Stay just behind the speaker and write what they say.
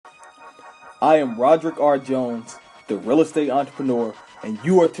I am Roderick R. Jones, the real estate entrepreneur, and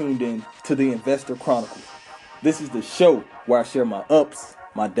you are tuned in to the Investor Chronicles. This is the show where I share my ups,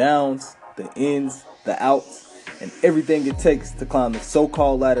 my downs, the ins, the outs, and everything it takes to climb the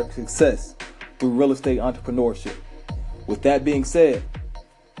so-called ladder of success through real estate entrepreneurship. With that being said,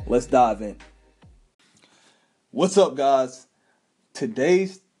 let's dive in. What's up, guys?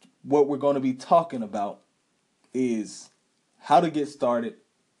 Today's what we're going to be talking about is how to get started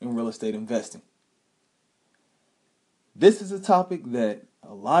in real estate investing. This is a topic that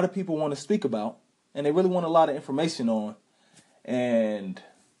a lot of people want to speak about, and they really want a lot of information on, and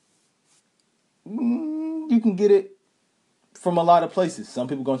you can get it from a lot of places. Some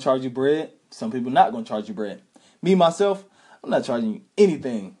people going to charge you bread, some people not going to charge you bread. Me, myself, I'm not charging you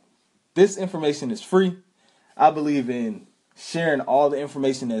anything. This information is free. I believe in sharing all the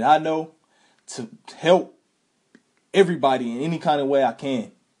information that I know to help everybody in any kind of way I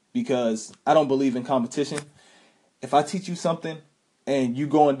can, because I don't believe in competition. If I teach you something and you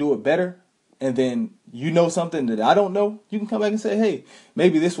go and do it better, and then you know something that I don't know, you can come back and say, hey,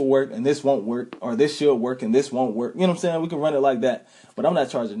 maybe this will work and this won't work, or this should work and this won't work. You know what I'm saying? We can run it like that. But I'm not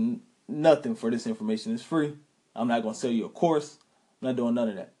charging nothing for this information. It's free. I'm not going to sell you a course. I'm not doing none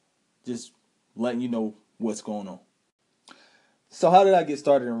of that. Just letting you know what's going on. So how did I get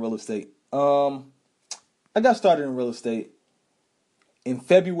started in real estate? I got started in real estate in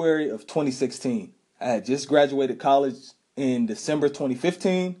February of 2016. I had just graduated college in December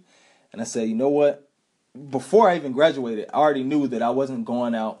 2015. And I said, you know what? Before I even graduated, I already knew that I wasn't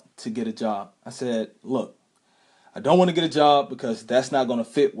going out to get a job. I said, look, I don't want to get a job because that's not going to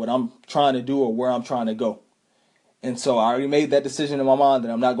fit what I'm trying to do or where I'm trying to go. And so I already made that decision in my mind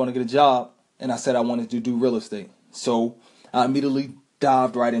that I'm not going to get a job. And I said I wanted to do real estate. So I immediately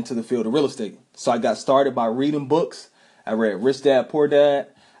dived right into the field of real estate. So I got started by reading books. I read Rich Dad, Poor Dad.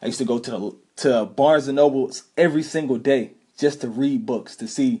 I used to go to Barnes & Noble every single day just to read books, to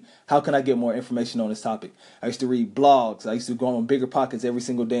see how can I get more information on this topic. I used to read blogs. I used to go on Bigger Pockets every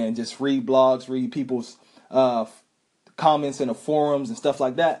single day and just read blogs, read people's comments in the forums and stuff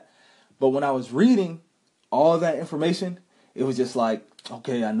like that. But when I was reading all that information, it was just like,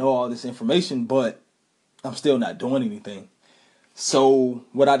 okay, I know all this information, but I'm still not doing anything. So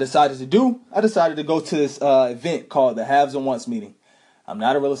what I decided to do, I decided to go to this event called the Haves and Wants meeting. I'm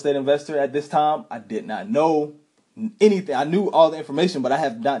not a real estate investor at this time. I did not know anything. I knew all the information, but I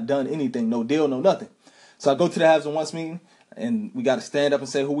have not done anything. No deal, no nothing. So I go to the Haves and Wants meeting, and we got to stand up and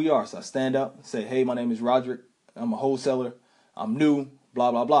say who we are. So I stand up and say, hey, my name is Roderick. I'm a wholesaler. I'm new,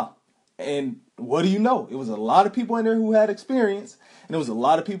 blah, blah, blah. And what do you know? It was a lot of people in there who had experience, and there was a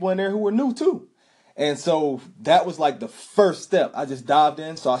lot of people in there who were new too. And so that was like the first step. I just dived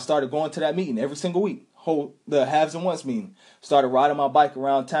in. So I started going to that meeting every single week. The Haves and Wants meeting. Started riding my bike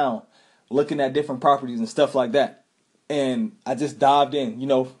around town, looking at different properties and stuff like that. And I just dived in,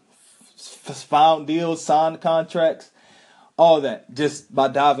 found deals, signed contracts, all that. Just by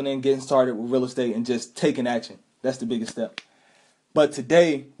diving in, getting started with real estate and just taking action. That's the biggest step. But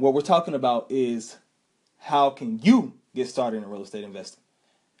today, what we're talking about is how can you get started in real estate investing?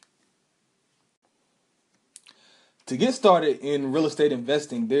 To get started in real estate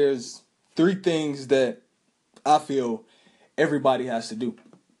investing, there's 3 things that I feel everybody has to do.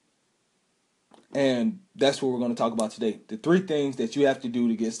 And that's what we're going to talk about today. The 3 things that you have to do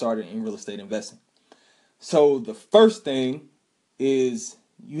to get started in real estate investing. So the first thing is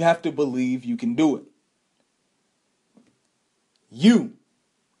you have to believe you can do it. You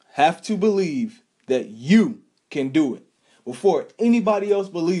have to believe that you can do it. Before anybody else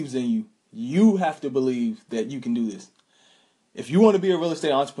believes in you, you have to believe that you can do this. If you want to be a real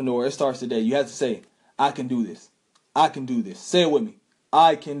estate entrepreneur, it starts today. You have to say, I can do this. I can do this. Say it with me.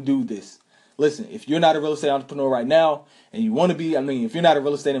 I can do this. Listen, if you're not a real estate entrepreneur right now and you want to be, if you're not a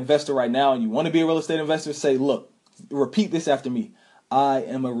real estate investor right now and you want to be a real estate investor, say, look, repeat this after me. I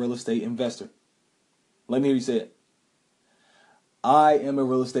am a real estate investor. Let me hear you say it. I am a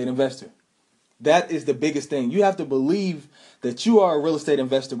real estate investor. That is the biggest thing. You have to believe that you are a real estate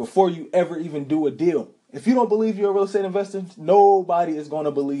investor before you ever even do a deal. If you don't believe you're a real estate investor, nobody is going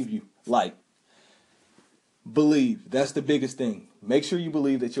to believe you. Believe. That's the biggest thing. Make sure you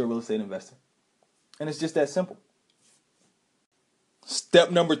believe that you're a real estate investor. And it's just that simple. Step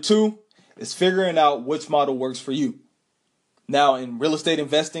number 2 is figuring out which model works for you. Now, in real estate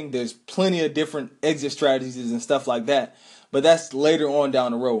investing, there's plenty of different exit strategies and stuff like that. But that's later on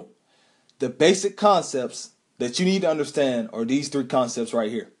down the road. The basic concepts that you need to understand are these 3 concepts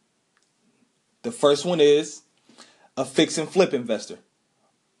right here. The first one is a fix and flip investor.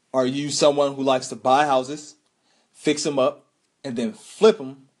 Are you someone who likes to buy houses, fix them up, and then flip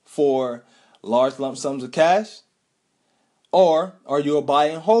them for large lump sums of cash? Or are you a buy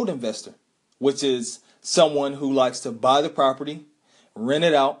and hold investor, which is someone who likes to buy the property, rent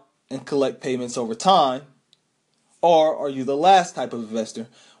it out, and collect payments over time? Or are you the last type of investor,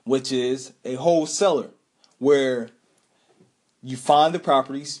 which is a wholesaler, where you find the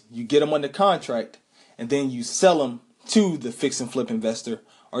properties, you get them under contract, and then you sell them to the fix and flip investor,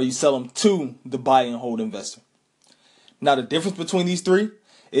 or you sell them to the buy and hold investor? Now, the difference between these three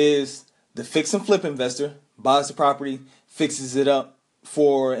is the fix and flip investor buys the property, fixes it up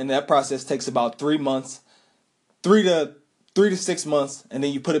and that process takes about 3 months, 3 to 6 months, and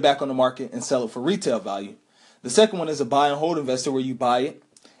then you put it back on the market and sell it for retail value. The second one is a buy and hold investor, where you buy it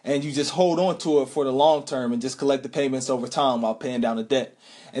and you just hold on to it for the long term and just collect the payments over time while paying down the debt.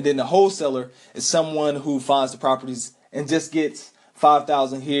 And then the wholesaler is someone who finds the properties and just gets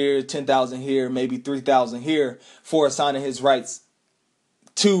 $5,000 here, $10,000 here, maybe $3,000 here for assigning his rights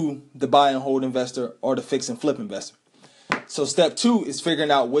to the buy and hold investor or the fix and flip investor. So step 2 is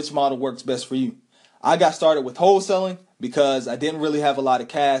figuring out which model works best for you. I got started with wholesaling because I didn't really have a lot of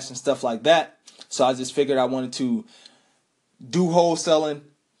cash and stuff like that. So I just figured I wanted to do wholesaling,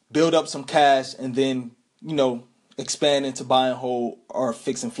 build up some cash, and then, expand into buy and hold or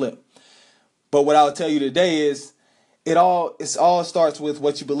fix and flip. But what I'll tell you today is it all starts with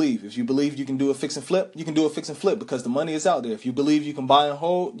what you believe. If you believe you can do a fix and flip, you can do a fix and flip because the money is out there. If you believe you can buy and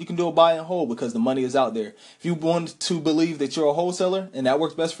hold, you can do a buy and hold because the money is out there. If you want to believe that you're a wholesaler and that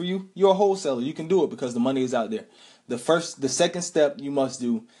works best for you, you're a wholesaler. You can do it because the money is out there. The second step you must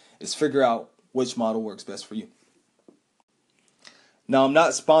do is figure out which model works best for you. Now, I'm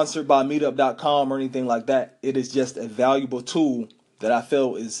not sponsored by Meetup.com or anything like that. It is just a valuable tool that I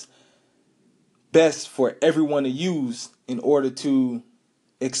feel is best for everyone to use in order to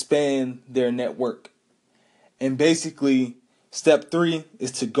expand their network. And basically, step 3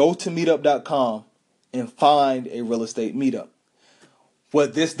 is to go to Meetup.com and find a real estate meetup.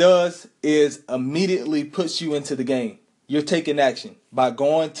 What this does is immediately puts you into the game. You're taking action. By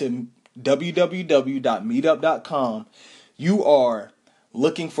going to www.meetup.com, you are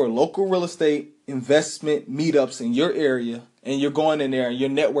looking for local real estate investment meetups in your area, and you're going in there and you're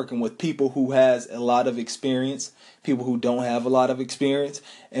networking with people who has a lot of experience, people who don't have a lot of experience,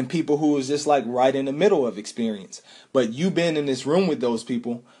 and people who is just like right in the middle of experience. But you being in this room with those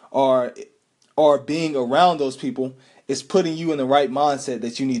people or being around those people is putting you in the right mindset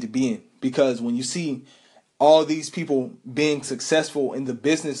that you need to be in. Because when you see all these people being successful in the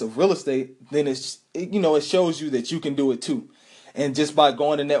business of real estate, then it shows you that you can do it too. And just by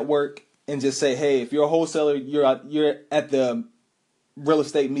going to network and just say, hey, if you're a wholesaler, you're at the real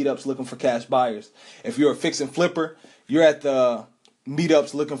estate meetups looking for cash buyers. If you're a fix and flipper, you're at the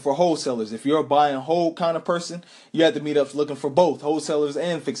meetups looking for wholesalers. If you're a buy and hold kind of person, you're at the meetups looking for both wholesalers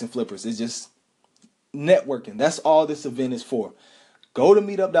and fix and flippers. It's just networking. That's all this event is for. Go to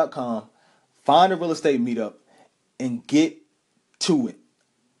meetup.com, find a real estate meetup, and get to it.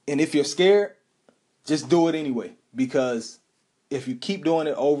 And if you're scared, just do it anyway, because if you keep doing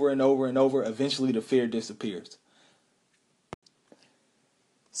it over and over and over, eventually the fear disappears.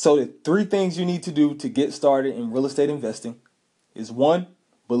 So the 3 things you need to do to get started in real estate investing is 1,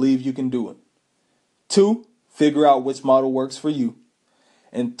 believe you can do it. 2, figure out which model works for you.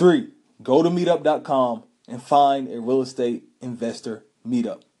 And 3, go to meetup.com and find a real estate investor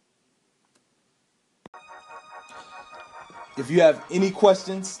meetup. If you have any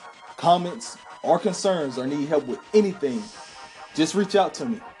questions, comments, or concerns, or need help with anything, just reach out to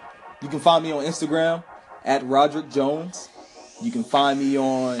me. You can find me on Instagram at Roderick Jones. You can find me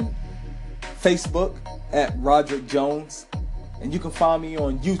on Facebook at Roderick Jones. And you can find me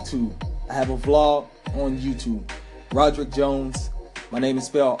on YouTube. I have a vlog on YouTube. Roderick Jones. My name is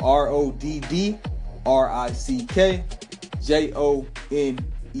spelled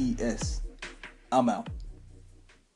RODDRICKJONES. I'm out.